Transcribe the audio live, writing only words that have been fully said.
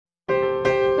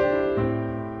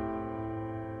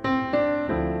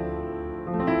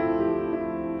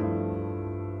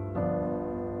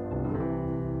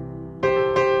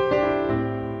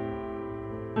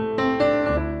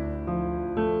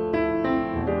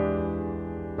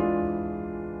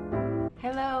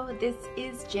this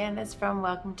is Janice from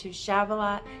Welcome to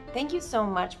Shabalot. Thank you so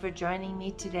much for joining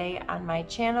me today on my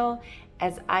channel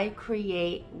as I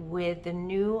create with the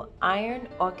new Iron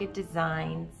Orchid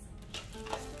Designs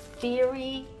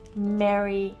Fairy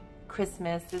Merry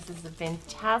Christmas. This is a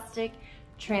fantastic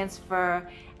transfer.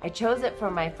 I chose it for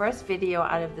my first video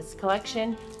out of this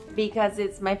collection because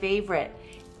it's my favorite.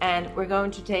 And we're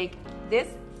going to take this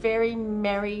Fairy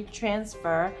Merry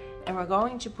transfer and we're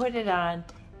going to put it on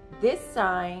this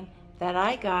sign that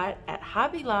I got at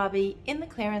Hobby Lobby in the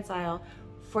clearance aisle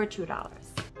for $2.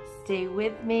 Stay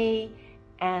with me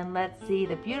and let's see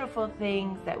the beautiful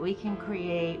things that we can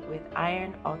create with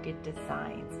Iron Orchid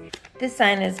Designs. This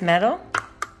sign is metal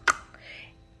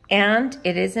and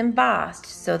it is embossed,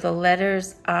 so the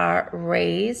letters are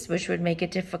raised, which would make it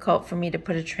difficult for me to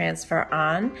put a transfer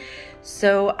on.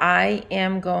 So I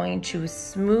am going to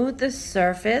smooth the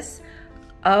surface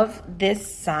of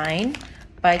this sign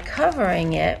by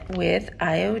covering it with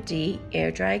IOD Air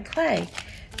Dry Clay.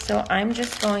 So I'm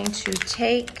just going to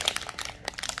take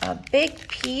a big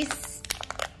piece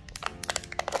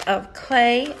of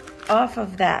clay off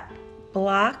of that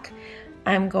block.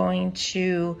 I'm going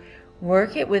to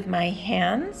work it with my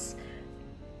hands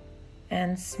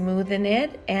and smoothen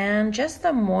it, and just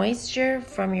the moisture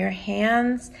from your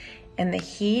hands and the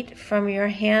heat from your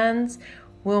hands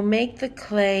will make the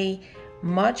clay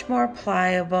much more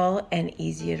pliable and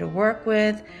easier to work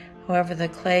with. However, the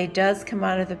clay does come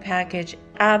out of the package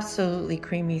absolutely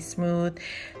creamy smooth,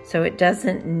 so it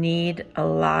doesn't need a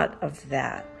lot of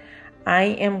that. I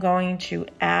am going to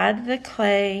add the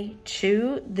clay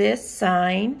to this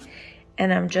sign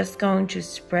and I'm just going to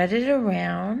spread it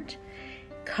around,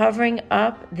 covering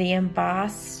up the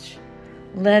embossed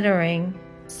lettering.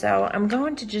 So I'm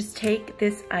going to just take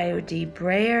this IOD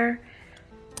brayer,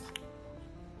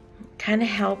 kind of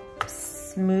help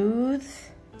smooth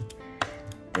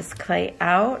this clay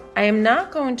out. I am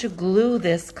not going to glue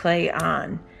this clay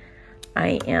on.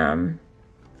 I've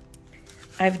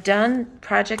done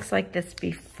projects like this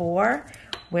before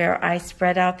where I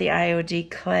spread out the IOD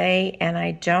clay and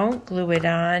I don't glue it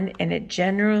on, and it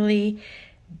generally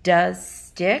does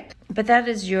stick, but that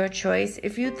is your choice.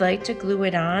 If you'd like to glue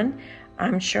it on,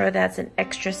 I'm sure that's an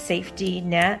extra safety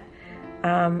net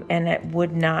and it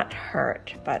would not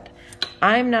hurt, but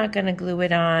I'm not going to glue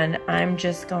it on. I'm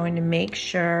just going to make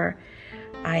sure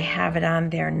I have it on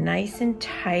there nice and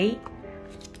tight,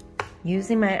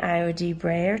 using my IOD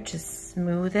brayer to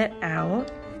smooth it out.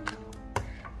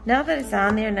 Now that it's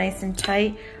on there nice and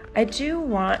tight, I do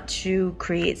want to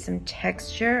create some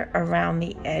texture around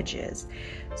the edges.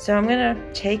 So I'm going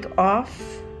to take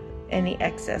off any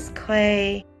excess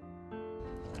clay.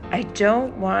 I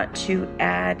don't want to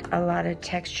add a lot of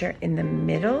texture in the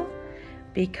middle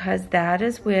because that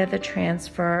is where the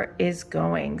transfer is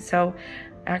going. So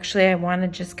actually I want to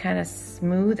just kind of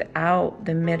smooth out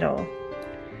the middle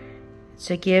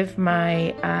to give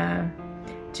my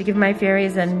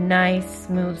fairies a nice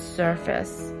smooth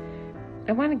surface.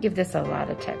 I want to give this a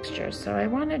lot of texture, so I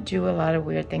want to do a lot of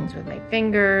weird things with my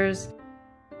fingers.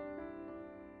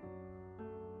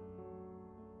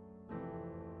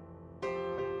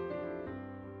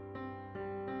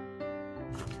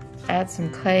 Add some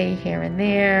clay here and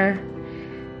there,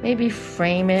 maybe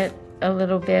frame it a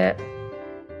little bit.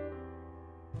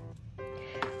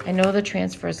 I know the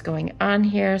transfer is going on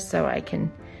here, so I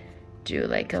can do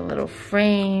like a little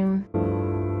frame.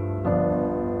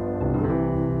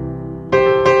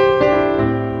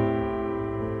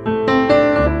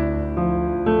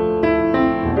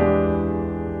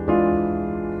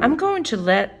 I'm going to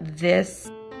let this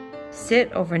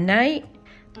sit overnight.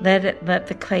 Let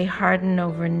the clay harden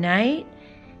overnight,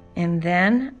 and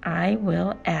then I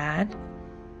will add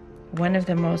one of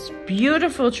the most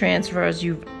beautiful transfers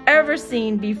you've ever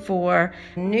seen before.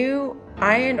 New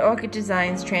Iron Orchid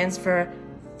Designs transfer,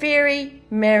 Fairy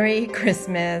Merry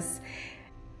Christmas.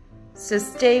 So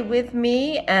stay with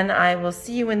me and I will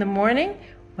see you in the morning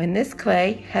when this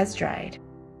clay has dried.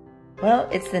 Well,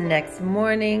 it's the next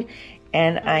morning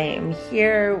and I am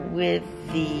here with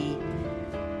the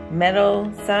metal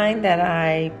sign that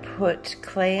I put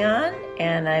clay on,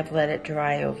 and I've let it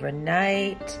dry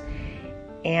overnight,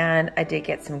 and I did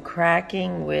get some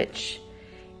cracking, which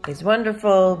is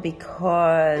wonderful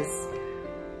because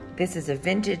this is a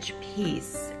vintage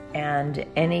piece and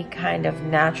any kind of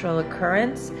natural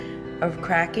occurrence of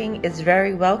cracking is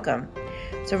very welcome.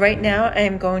 So right now I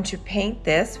am going to paint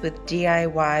this with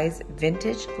DIY's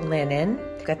Vintage Linen.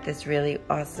 I've got this really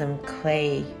awesome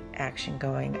clay action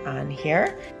going on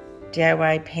here.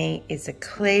 DIY paint is a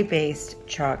clay-based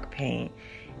chalk paint,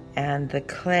 and the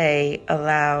clay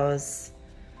allows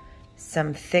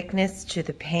some thickness to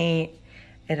the paint.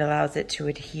 It allows it to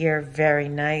adhere very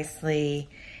nicely,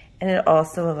 and it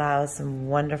also allows some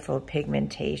wonderful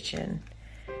pigmentation.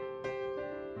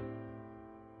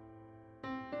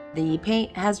 The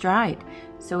paint has dried,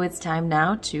 so it's time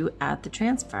now to add the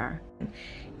transfer.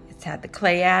 It's had the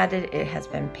clay added, it has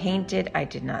been painted. I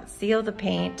did not seal the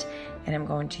paint, and I'm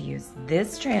going to use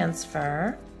this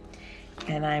transfer,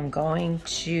 and I'm going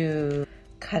to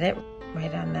cut it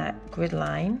right on that grid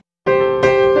line.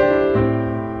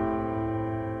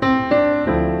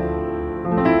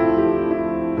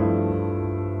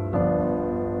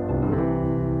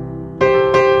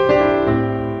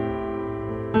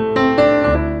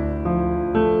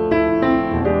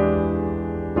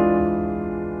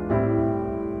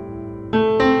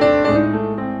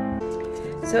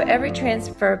 So every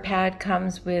transfer pad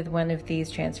comes with one of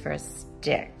these transfer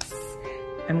sticks.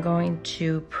 I'm going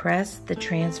to press the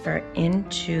transfer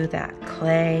into that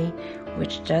clay,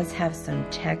 which does have some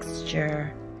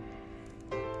texture.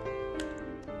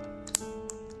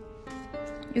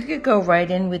 You could go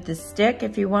right in with the stick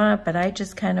if you want, but I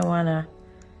just kind of want to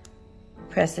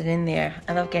press it in there.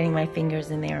 I love getting my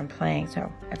fingers in there and playing. So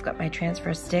I've got my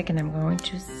transfer stick, and I'm going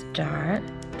to start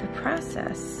the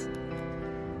process.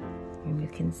 And you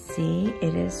can see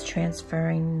it is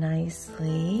transferring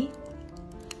nicely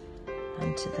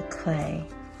onto the clay.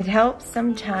 It helps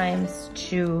sometimes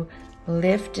to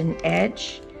lift an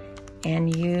edge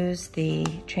and use the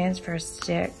transfer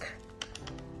stick.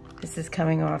 This is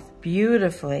coming off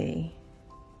beautifully.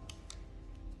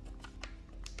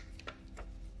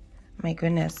 My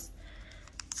goodness,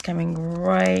 it's coming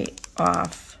right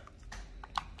off.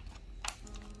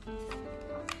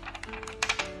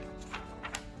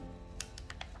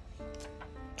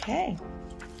 Okay,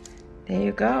 there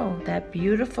you go. That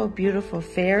beautiful, beautiful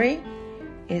fairy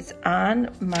is on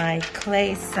my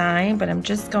clay sign, but I'm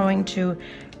just going to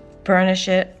burnish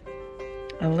it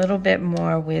a little bit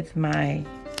more with my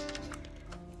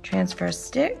transfer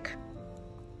stick.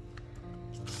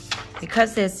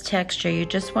 Because there's texture, you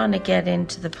just want to get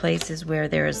into the places where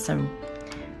there is some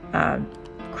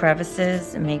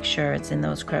crevices and make sure it's in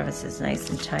those crevices nice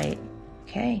and tight.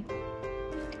 Okay,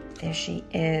 there she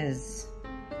is.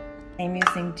 I'm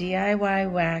using DIY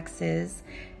waxes.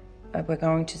 We're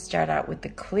going to start out with the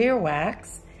clear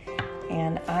wax,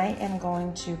 and I am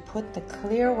going to put the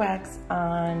clear wax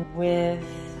on with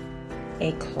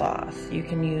a cloth. You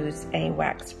can use a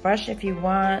wax brush if you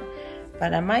want,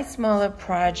 but on my smaller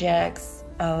projects,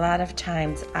 a lot of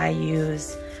times I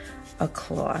use a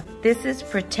cloth. This is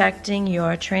protecting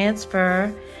your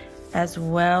transfer as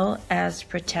well as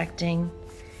protecting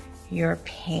your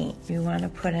paint. You want to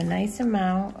put a nice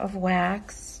amount of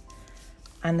wax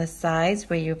on the sides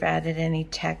where you've added any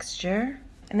texture,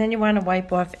 and then you want to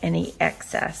wipe off any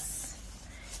excess.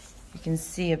 You can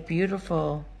see a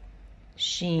beautiful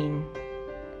sheen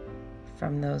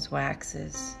from those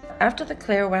waxes. After the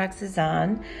clear wax is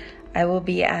on, I will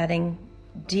be adding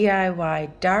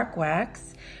DIY dark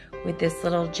wax with this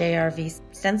little JRV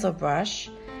stencil brush,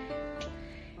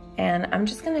 and I'm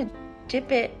just going to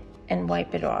dip it and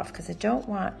wipe it off because I don't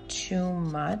want too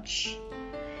much.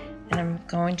 And I'm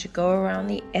going to go around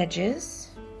the edges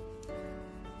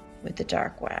with the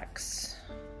dark wax.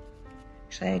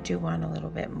 Actually, I do want a little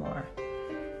bit more.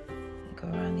 Go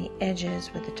around the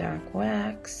edges with the dark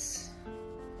wax.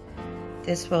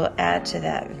 This will add to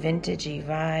that vintagey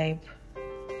vibe.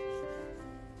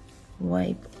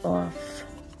 Wipe off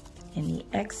any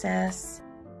excess.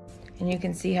 And you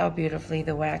can see how beautifully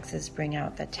the waxes bring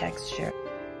out the texture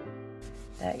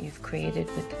that you've created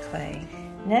with the clay.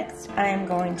 Next, I am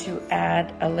going to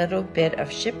add a little bit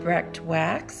of shipwrecked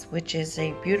wax, which is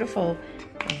a beautiful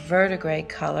verdigris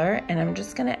color, and I'm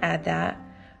just going to add that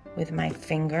with my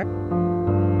finger.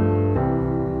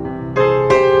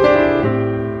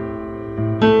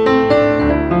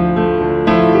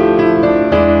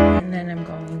 And then I'm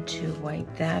going to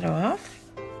wipe that off.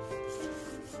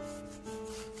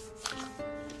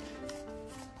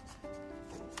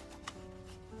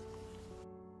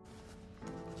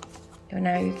 So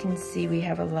now you can see we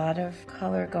have a lot of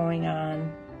color going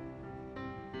on,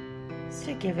 just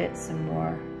to give it some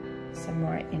more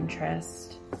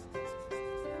interest.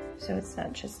 So it's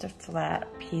not just a flat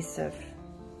piece of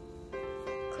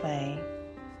clay.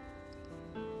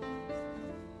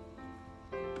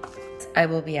 I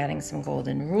will be adding some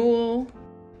golden rule,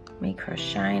 make her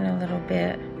shine a little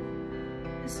bit,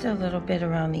 just a little bit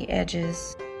around the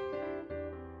edges.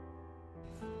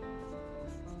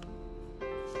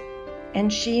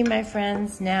 And she, my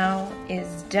friends, now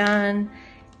is done.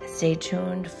 Stay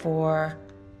tuned for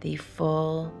the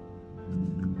full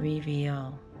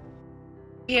reveal.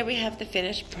 Here we have the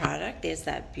finished product. There's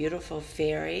that beautiful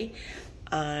fairy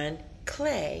on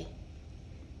clay.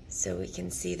 So we can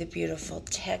see the beautiful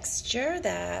texture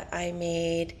that I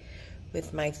made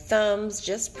with my thumbs,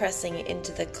 just pressing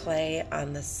into the clay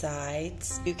on the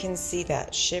sides. You can see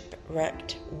that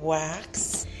shipwrecked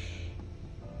wax.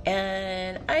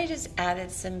 And I just added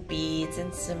some beads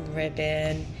and some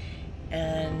ribbon,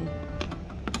 and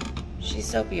she's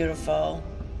so beautiful.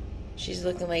 She's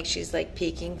looking like she's like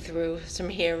peeking through some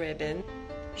hair ribbon.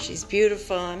 She's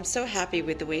beautiful. I'm so happy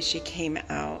with the way she came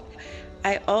out.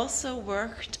 I also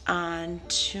worked on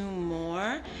 2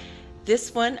 more.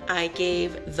 This one I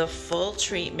gave the full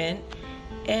treatment,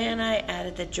 and I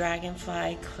added the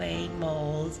dragonfly clay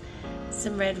mold,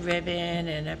 some red ribbon,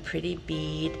 and a pretty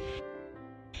bead.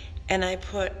 And I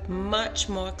put much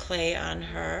more clay on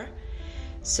her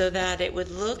so that it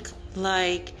would look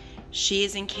like she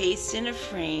is encased in a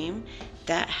frame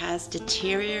that has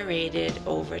deteriorated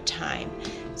over time.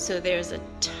 So there's a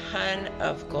ton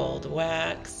of gold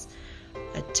wax,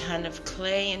 a ton of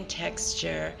clay and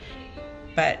texture,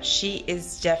 but she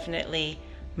is definitely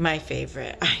my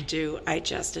favorite. I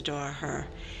just adore her.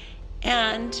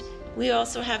 And we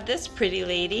also have this pretty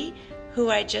lady who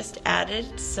I just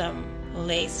added some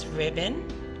lace ribbon,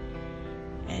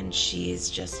 and she's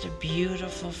just a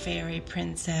beautiful fairy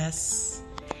princess.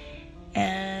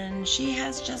 And she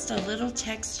has just a little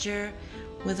texture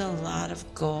with a lot of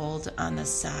gold on the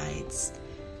sides.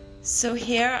 So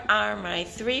here are my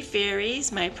 3 fairies,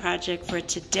 my project for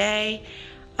today.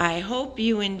 I hope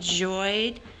you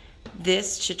enjoyed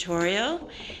this tutorial,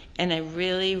 and I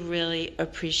really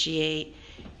appreciate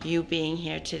you being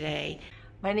here today.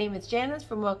 My name is Janice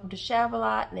from Welcome to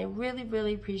Shavalot, and I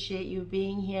really appreciate you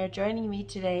being here, joining me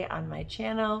today on my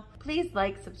channel. Please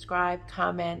like, subscribe,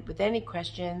 comment with any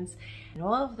questions, and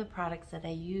all of the products that I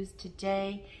used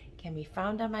today can be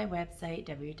found on my website,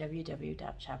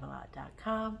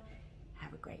 www.shavalot.com.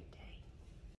 Have a great day.